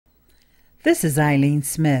This is Ileane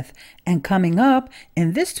Smith, and coming up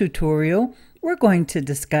in this tutorial, we're going to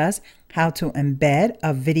discuss how to embed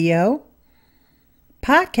a video,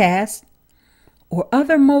 podcast, or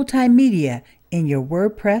other multimedia in your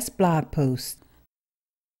WordPress blog post.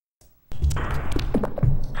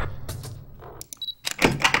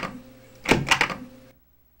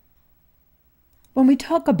 When we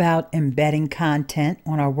talk about embedding content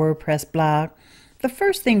on our WordPress blog, the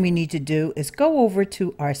first thing we need to do is go over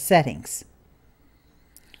to our settings.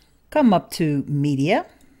 Come up to Media.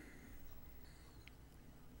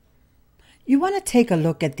 You want to take a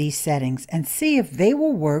look at these settings and see if they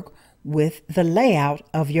will work with the layout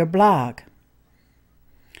of your blog.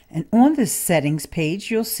 And on this settings page,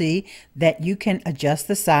 you'll see that you can adjust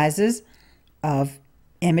the sizes of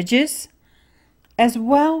images as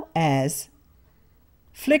well as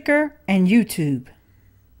Flickr and YouTube.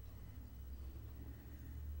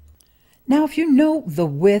 Now, if you know the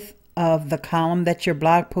width of the column that your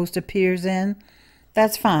blog post appears in,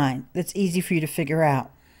 that's fine. That's easy for you to figure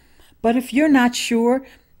out. But if you're not sure,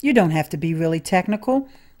 you don't have to be really technical.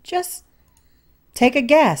 Just take a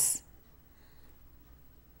guess.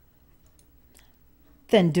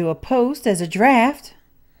 Then do a post as a draft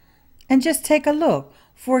and just take a look.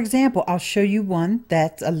 For example, I'll show you one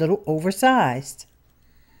that's a little oversized.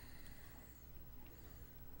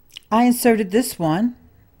 I inserted this one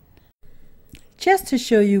just to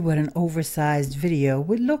show you what an oversized video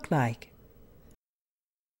would look like.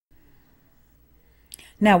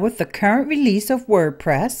 Now, with the current release of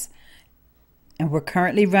WordPress, and we're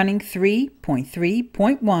currently running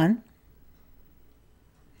 3.3.1,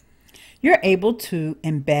 you're able to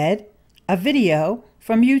embed a video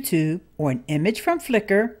from YouTube or an image from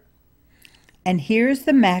Flickr, and here's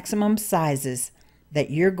the maximum sizes that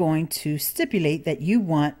you're going to stipulate that you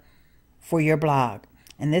want for your blog.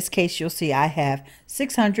 In this case, you'll see I have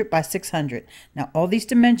 600 by 600. Now, all these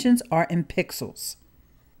dimensions are in pixels.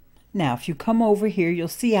 Now, if you come over here, you'll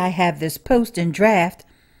see I have this post in draft,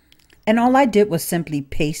 and all I did was simply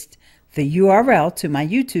paste the URL to my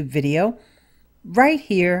YouTube video right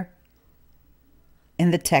here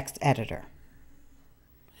in the text editor.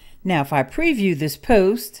 Now, if I preview this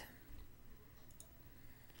post,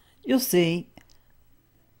 you'll see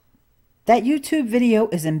that YouTube video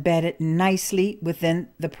is embedded nicely within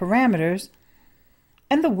the parameters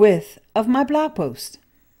and the width of my blog post.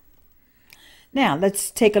 Now,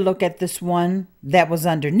 let's take a look at this one that was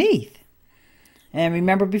underneath. And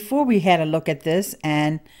remember, before we had a look at this,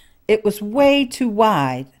 and it was way too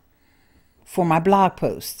wide for my blog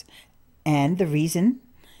post. And the reason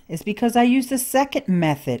is because I used the second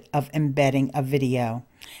method of embedding a video,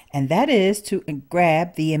 and that is to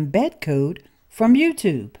grab the embed code from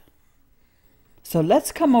YouTube. So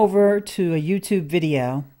let's come over to a YouTube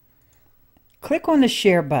video, click on the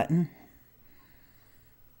share button,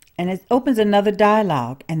 and it opens another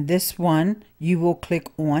dialog, and this one you will click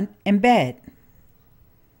on embed.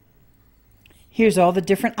 Here's all the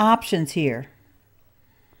different options here.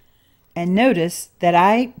 And notice that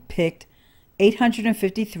I picked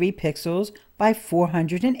 853 pixels by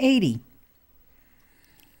 480.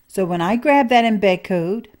 So when I grab that embed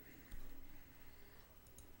code,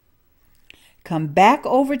 come back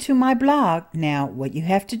over to my blog. Now, what you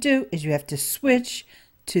have to do is you have to switch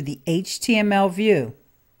to the HTML view.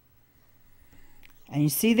 And you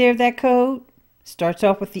see there that code starts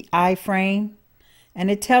off with the iframe, and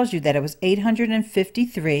it tells you that it was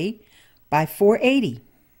 853 by 480.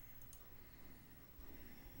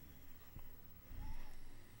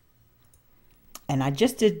 And I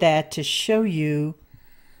just did that to show you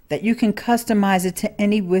that you can customize it to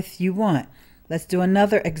any width you want. Let's do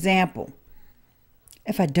another example.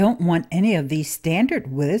 If I don't want any of these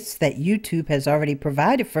standard widths that YouTube has already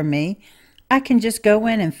provided for me, I can just go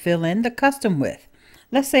in and fill in the custom width.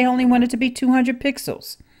 Let's say I only want it to be 200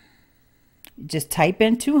 pixels. Just type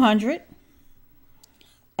in 200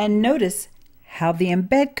 and notice how the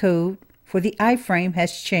embed code for the iframe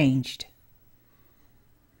has changed.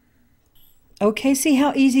 Okay, see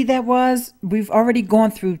how easy that was? We've already gone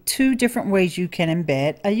through 2 different ways you can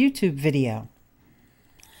embed a YouTube video.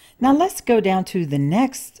 Now let's go down to the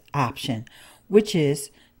next option, which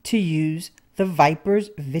is to use the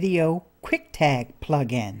Viper's Video Quick Tag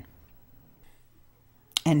plugin.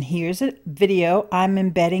 And here's a video I'm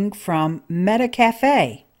embedding from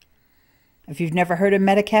MetaCafe. If you've never heard of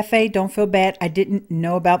MetaCafe, don't feel bad. I didn't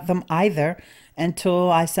know about them either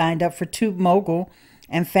until I signed up for TubeMogul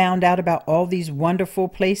and found out about all these wonderful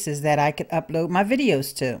places that I could upload my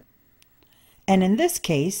videos to. And in this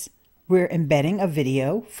case, we're embedding a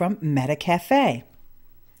video from MetaCafe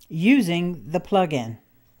using the plugin.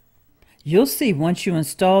 You'll see once you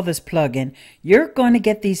install this plugin, you're going to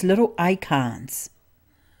get these little icons.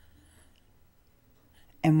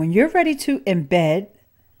 And when you're ready to embed,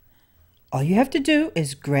 all you have to do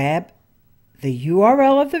is grab the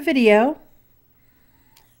URL of the video.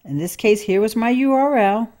 In this case, here was my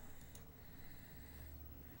URL.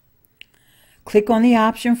 Click on the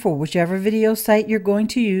option for whichever video site you're going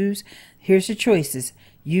to use. Here's the choices: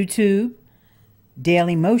 YouTube,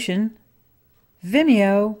 Dailymotion,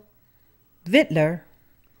 Vimeo, Vidler,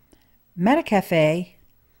 Metacafe,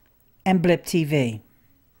 and Blip TV.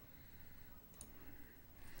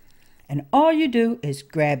 And all you do is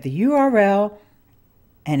grab the URL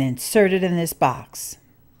and insert it in this box.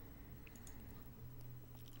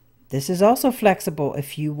 This is also flexible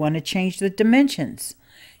if you want to change the dimensions.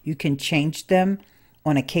 You can change them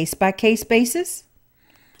on a case-by-case basis,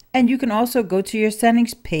 and you can also go to your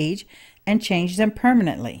settings page and change them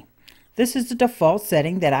permanently. This is the default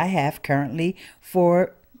setting that I have currently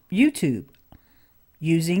for YouTube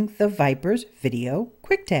using the Viper's Video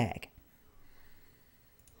Quick Tag.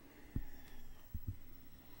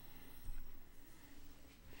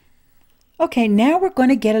 Okay, now we're going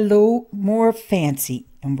to get a little more fancy,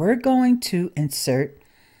 and we're going to insert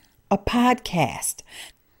a podcast.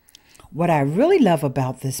 What I really love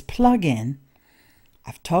about this plugin,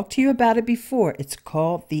 I've talked to you about it before, it's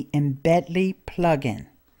called the Embed plugin.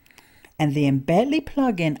 And the Embed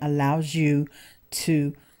plugin allows you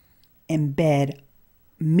to embed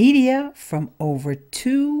media from over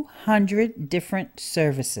 200 different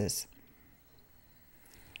services.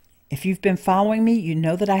 If you've been following me, you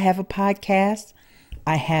know that I have a podcast.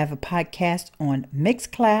 I have a podcast on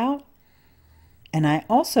Mixcloud, and I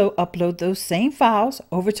also upload those same files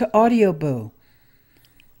over to Audioboo.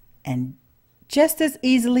 And just as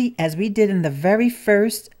easily as we did in the very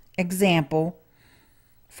first example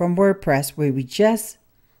from WordPress, where we just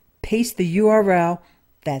paste the URL,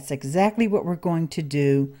 that's exactly what we're going to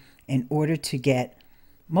do in order to get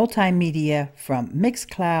multimedia from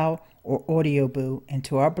Mixcloud or Audioboo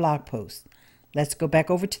into our blog post. Let's go back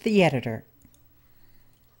over to the editor.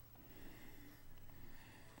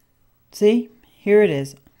 See, here it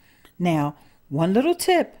is. Now, one little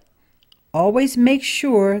tip. Always make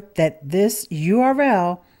sure that this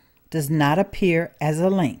URL does not appear as a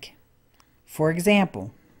link. For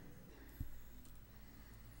example,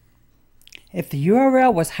 if the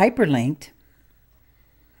URL was hyperlinked,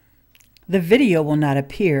 the video will not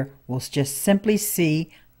appear. We'll just simply see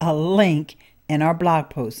a link in our blog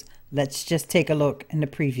post. Let's just take a look in the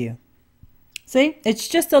preview. See, it's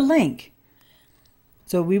just a link.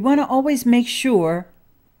 So we want to always make sure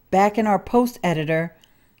back in our post editor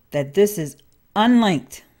that this is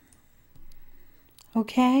unlinked.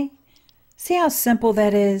 Okay? See how simple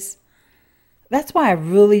that is? That's why I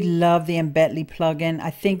really love the Embed plugin. I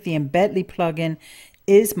think the Embed plugin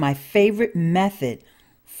is my favorite method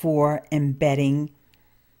for embedding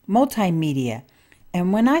multimedia.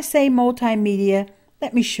 And when I say multimedia,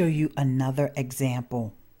 let me show you another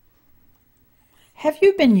example. Have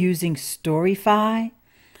you been using Storify?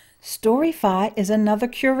 Storify is another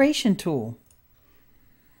curation tool.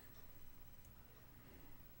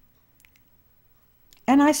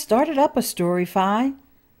 And I started up a Storify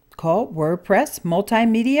called WordPress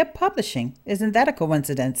Multimedia Publishing. Isn't that a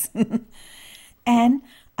coincidence? And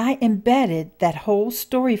I embedded that whole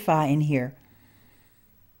Storify in here.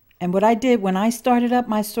 And what I did when I started up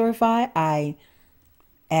my Storify, I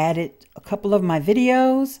added a couple of my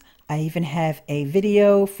videos. I even have a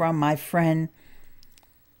video from my friend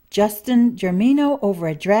Justin Germino over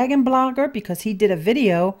at Dragon Blogger, because he did a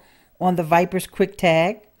video on the Viper's Quick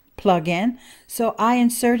Tag plugin. So I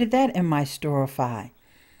inserted that in my Storify.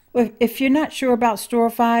 If you're not sure about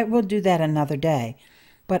Storify, we'll do that another day.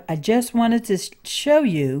 But I just wanted to show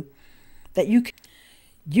you that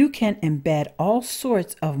you can embed all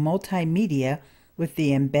sorts of multimedia with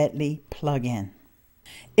the Embed plugin.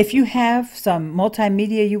 If you have some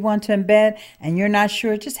multimedia you want to embed and you're not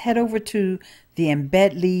sure, just head over to the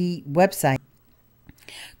Embed website.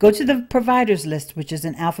 Go to the providers list, which is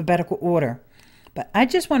in alphabetical order. But I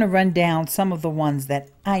just want to run down some of the ones that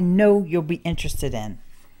I know you'll be interested in.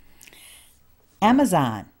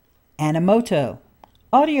 Amazon, Animoto,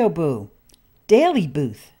 Audioboo, Daily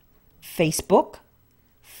Booth, Facebook,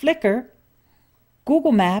 Flickr,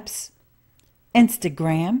 Google Maps,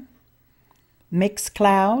 Instagram,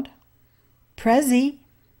 Mixcloud, Prezi,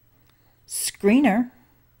 Screener,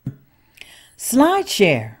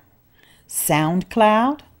 SlideShare,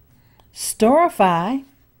 SoundCloud, Storify,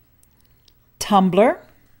 Tumblr,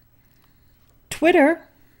 Twitter,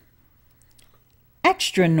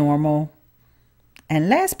 Extra Normal, and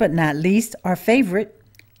last but not least, our favorite,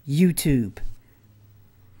 YouTube.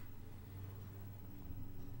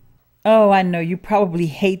 Oh, I know you probably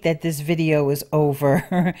hate that this video is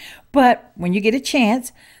over, but when you get a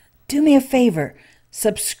chance, do me a favor,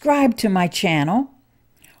 subscribe to my channel,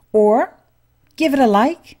 or give it a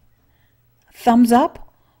like, thumbs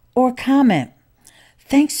up, or comment.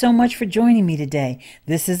 Thanks so much for joining me today.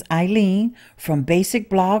 This is Ileane from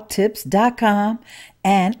basicblogtips.com,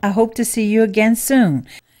 and I hope to see you again soon.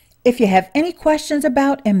 If you have any questions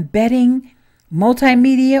about embedding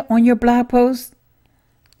multimedia on your blog post,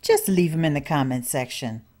 just leave them in the comment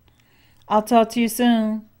section. I'll talk to you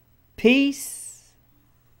soon. Peace.